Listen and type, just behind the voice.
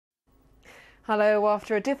Hello.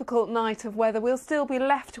 After a difficult night of weather, we'll still be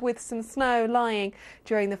left with some snow lying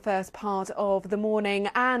during the first part of the morning,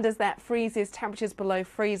 and as that freezes, temperatures below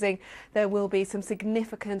freezing, there will be some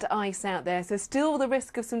significant ice out there, so still the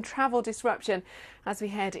risk of some travel disruption as we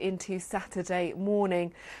head into Saturday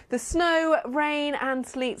morning. The snow, rain and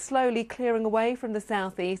sleet slowly clearing away from the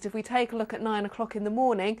southeast. If we take a look at 9 o'clock in the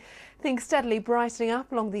morning, things steadily brightening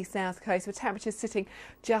up along the south coast with temperatures sitting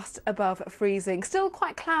just above freezing. Still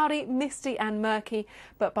quite cloudy, misty and murky,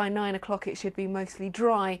 but by 9 o'clock it should be mostly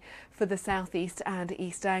dry for the southeast and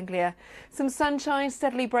East Anglia. Some sunshine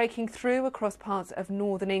steadily breaking through across parts of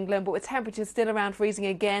northern England, but with temperatures still around freezing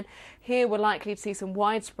again. Here we're likely to see some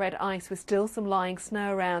widespread ice with still some lying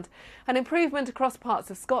snow around. An improvement across parts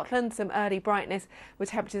of Scotland, some early brightness with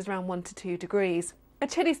temperatures around 1 to 2 degrees. A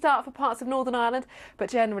chilly start for parts of Northern Ireland, but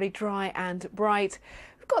generally dry and bright.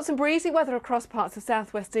 We've got some breezy weather across parts of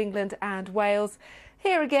southwest England and Wales.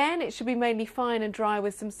 Here again, it should be mainly fine and dry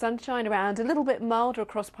with some sunshine around, a little bit milder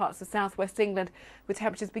across parts of southwest England, with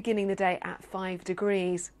temperatures beginning the day at 5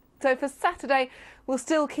 degrees. So for Saturday, we'll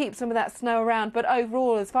still keep some of that snow around, but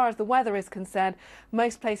overall, as far as the weather is concerned,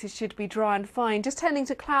 most places should be dry and fine, just tending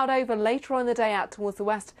to cloud over later on in the day out towards the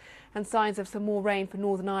west, and signs of some more rain for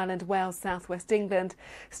Northern Ireland, Wales, southwest England.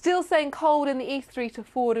 Still staying cold in the east, 3 to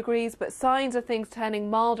 4 degrees, but signs of things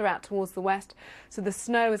turning milder out towards the west, so the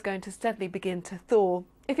snow is going to steadily begin to thaw.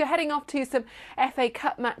 If you're heading off to some FA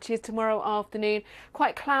Cup matches tomorrow afternoon,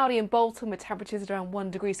 quite cloudy in Bolton with temperatures at around 1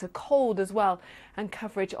 degree, so cold as well, and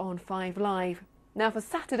coverage on 5 Live. Now for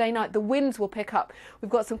Saturday night, the winds will pick up.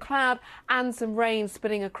 We've got some cloud and some rain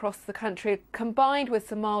spinning across the country, combined with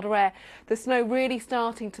some milder air. The snow really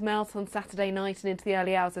starting to melt on Saturday night and into the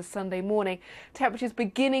early hours of Sunday morning. Temperatures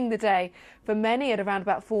beginning the day for many at around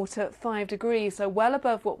about 4 to 5 degrees, so well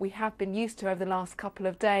above what we have been used to over the last couple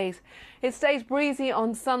of days. It stays breezy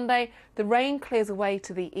on Sunday. The rain clears away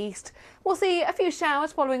to the east. We'll see a few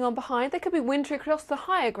showers following on behind. They could be wintry across the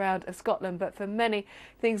higher ground of Scotland, but for many,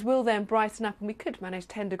 things will then brighten up and we could manage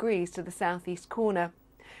 10 degrees to the southeast corner.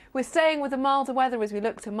 We're staying with the milder weather as we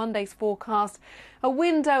look to Monday's forecast. A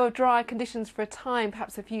window of dry conditions for a time,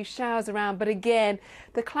 perhaps a few showers around, but again,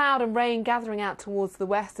 the cloud and rain gathering out towards the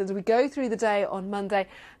west as we go through the day on Monday.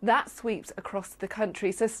 That sweeps across the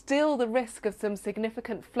country, so still the risk of some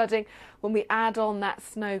significant flooding when we add on that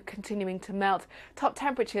snow continuing to melt. Top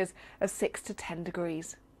temperatures of 6 to 10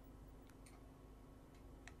 degrees.